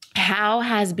up. How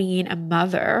has being a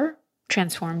mother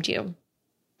transformed you?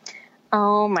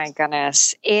 Oh my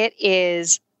goodness. It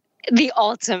is the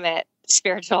ultimate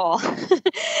spiritual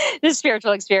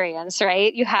experience,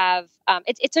 right? You have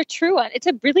it's a true one. It's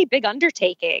a really big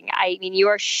undertaking. I mean, you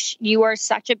are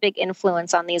such a big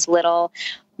influence on these little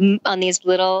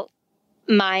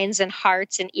minds and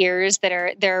hearts and ears that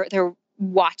are they're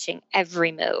watching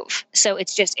every move. So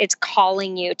it's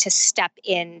calling you to step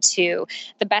into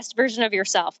the best version of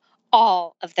yourself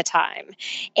all of the time.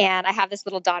 And I have this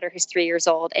little daughter who's 3 years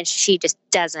old, and she just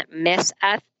doesn't miss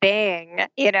a thing.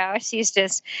 She's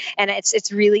just, and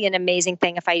it's really an amazing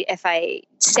thing. If I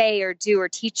say or do or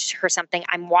teach her something,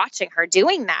 I'm watching her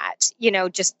doing that,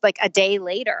 just like a day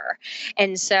later.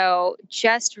 And so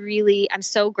just really, I'm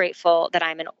so grateful that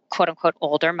I'm an quote unquote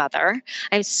older mother.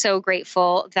 I'm so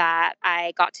grateful that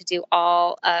I got to do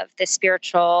all of the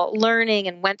spiritual learning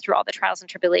and went through all the trials and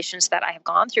tribulations that I have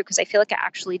gone through, because I feel like I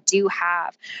actually do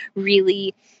have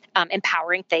really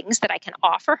empowering things that I can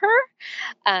offer her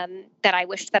that I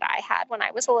wished that I had when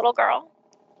I was a little girl.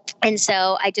 And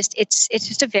so it's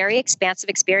just a very expansive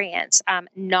experience.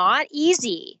 Not an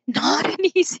easy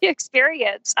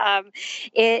experience.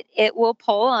 It will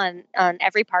pull on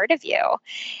every part of you.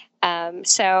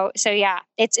 So yeah,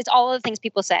 it's all of the things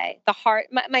people say. The heart,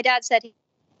 my dad said,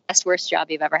 best, worst job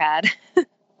you've ever had.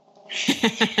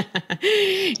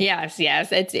 Yes.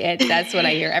 That's what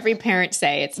I hear every parent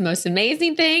say. It's the most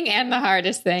amazing thing and the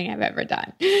hardest thing I've ever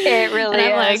done. It really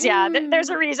is. Like, yeah. There's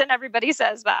a reason everybody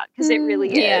says that, because it really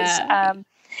is.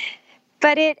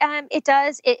 But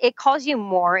it calls you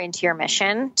more into your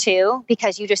mission too,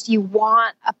 because you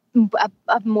want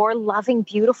a more loving,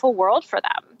 beautiful world for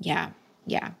them. Yeah.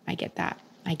 I get that.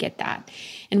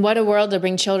 And what a world to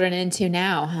bring children into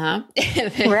now, huh?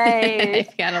 Right.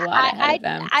 They've got a lot ahead of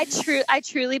them. I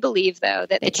truly believe, though,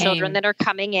 that the children that are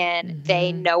coming in,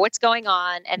 they know what's going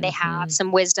on, and they have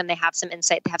some wisdom, they have some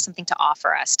insight, they have something to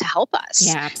offer us, to help us.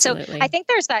 Yeah, absolutely. So I think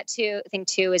there's that thing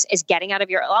too, is getting out of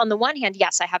on the one hand,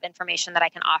 yes, I have information that I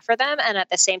can offer them. And at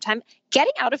the same time,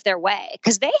 getting out of their way,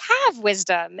 because they have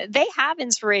wisdom, they have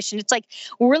inspiration. It's like,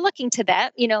 we're looking to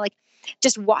them, like,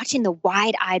 just watching the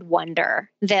wide-eyed wonder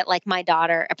that like my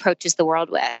daughter approaches the world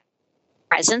with,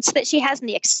 presence that she has and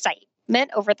the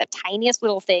excitement over the tiniest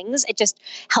little things, it just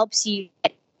helps you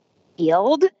get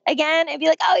healed again and be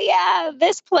like, oh yeah,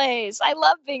 this place, I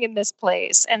love being in this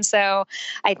place. And so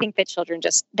I think that children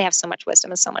they have so much wisdom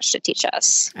and so much to teach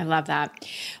us. I love that.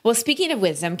 Well, speaking of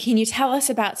wisdom, can you tell us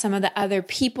about some of the other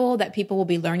people that people will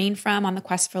be learning from on the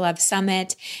Quest for Love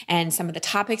Summit and some of the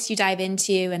topics you dive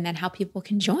into, and then how people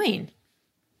can join?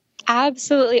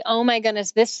 Absolutely. Oh my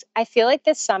goodness. I feel like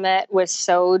this summit was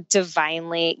so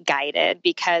divinely guided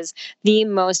because the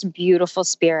most beautiful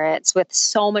spirits with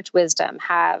so much wisdom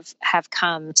have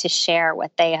come to share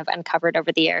what they have uncovered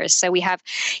over the years. So we have,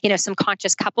 some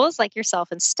conscious couples like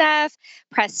yourself and Steph,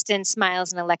 Preston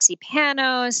Smiles and Alexi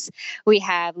Panos. We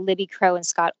have Libby Crow and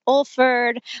Scott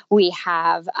Olford. We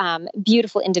have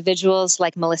beautiful individuals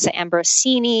like Melissa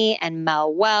Ambrosini and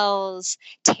Mel Wells,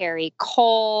 Terry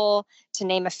Cole, to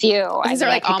name a few. These are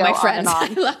like all my friends. I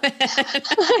love it.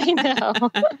 I know.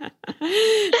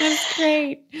 That's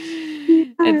great.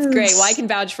 It's great. Well, I can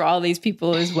vouch for all these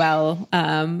people as well.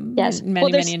 Yes.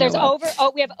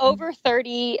 We have over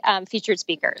 30 featured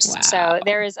speakers. Wow. So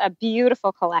there is a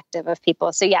beautiful collective of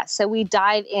people. So yes, so we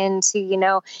dive into,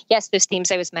 those themes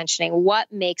I was mentioning.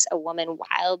 What makes a woman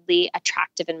wildly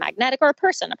attractive and magnetic, or a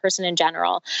person in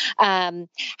general?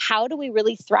 How do we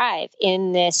really thrive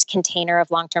in this container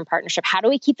of long-term partnership? How do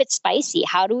we keep it spicy?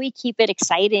 How do we keep it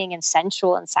exciting and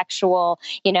sensual and sexual,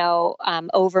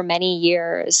 over many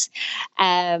years?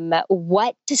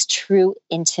 What does true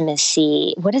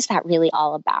intimacy, what is that really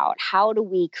all about? How do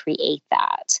we create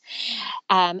that?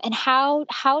 And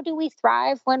how do we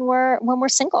thrive when we're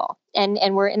single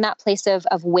and we're in that place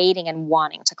of waiting and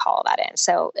wanting to call that in?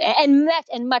 So,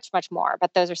 and much, much more,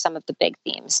 but those are some of the big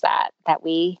themes that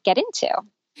we get into.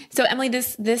 So Emily,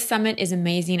 this summit is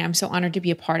amazing. I'm so honored to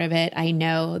be a part of it. I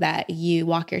know that you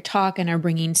walk your talk and are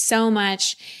bringing so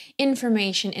much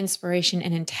information, inspiration,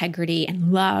 and integrity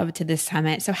and love to this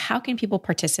summit. So how can people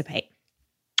participate?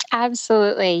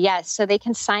 Absolutely. Yes. So they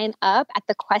can sign up at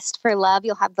the Quest for Love.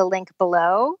 You'll have the link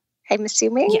below, I'm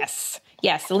assuming. Yes.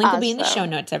 The link will be in the show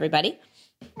notes, everybody.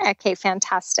 Okay,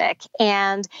 fantastic.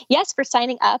 And yes, for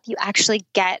signing up, you actually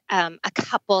get a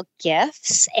couple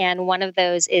gifts. And one of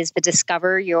those is the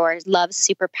Discover Your Love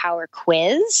Superpower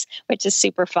quiz, which is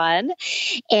super fun.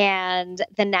 And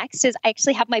the next is I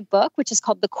actually have my book, which is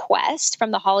called The Quest: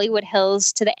 From the Hollywood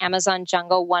Hills to the Amazon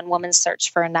Jungle, One Woman's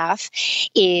Search for Enough,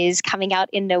 is coming out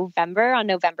in November, on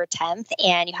November 10th.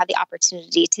 And you have the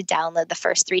opportunity to download the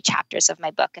first 3 chapters of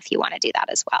my book if you want to do that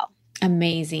as well.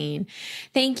 Amazing.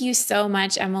 Thank you so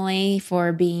much, Emily,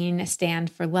 for being a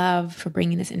stand for love, for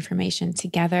bringing this information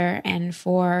together, and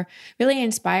for really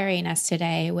inspiring us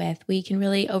today with we can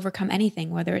really overcome anything,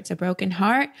 whether it's a broken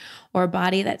heart or a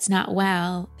body that's not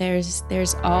well.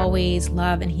 There's always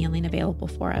love and healing available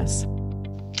for us.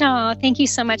 Oh, thank you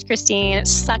so much, Christine.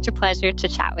 It's such a pleasure to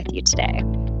chat with you today.